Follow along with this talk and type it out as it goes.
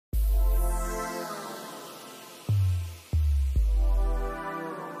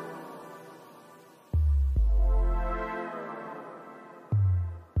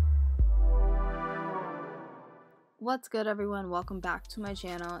What's good, everyone? Welcome back to my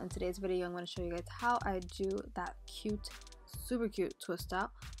channel. In today's video I'm going to show you guys how I do that super cute twist out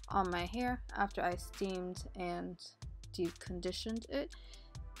on my hair after I steamed and deconditioned it.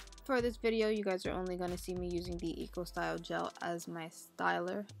 For this video you guys are only going to see me using the Eco Style gel as my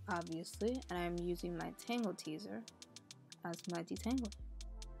styler, obviously, and I'm using my Tangle Teaser as my detangler.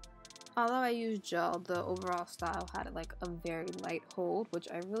 Although I used gel, the overall style had like a very light hold, which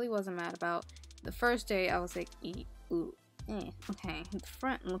I really wasn't mad about. The first day I was like, okay, the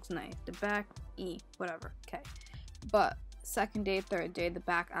front looks nice, the back, whatever, okay. But second day, third day, the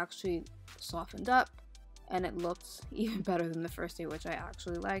back actually softened up and it looked even better than the first day, which I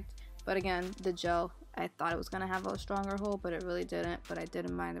actually liked. But again, the gel, I thought it was going to have a stronger hold, but it really didn't. But I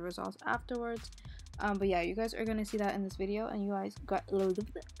didn't mind the results afterwards. But yeah, you guys are going to see that in this video, and you guys got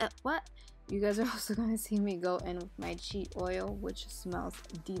you guys are also going to see me go in with my cheat oil, which smells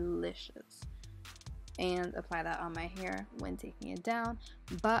delicious, and apply that on my hair when taking it down.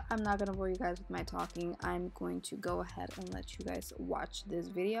 But I'm not going to bore you guys with my talking. I'm going to go ahead and let you guys watch this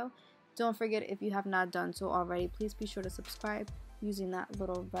video. Don't forget, if you have not done so already, please be sure to subscribe using that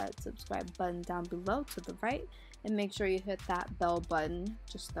little red subscribe button down below to the right, and make sure you hit that bell button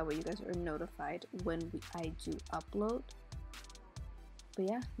just so that way you guys are notified when I do upload. But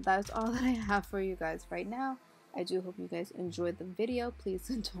yeah, that is all that I have for you guys right now. I do hope you guys enjoyed the video. Please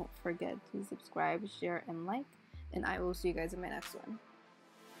don't forget to subscribe, share, and like, and I will see you guys in my next one.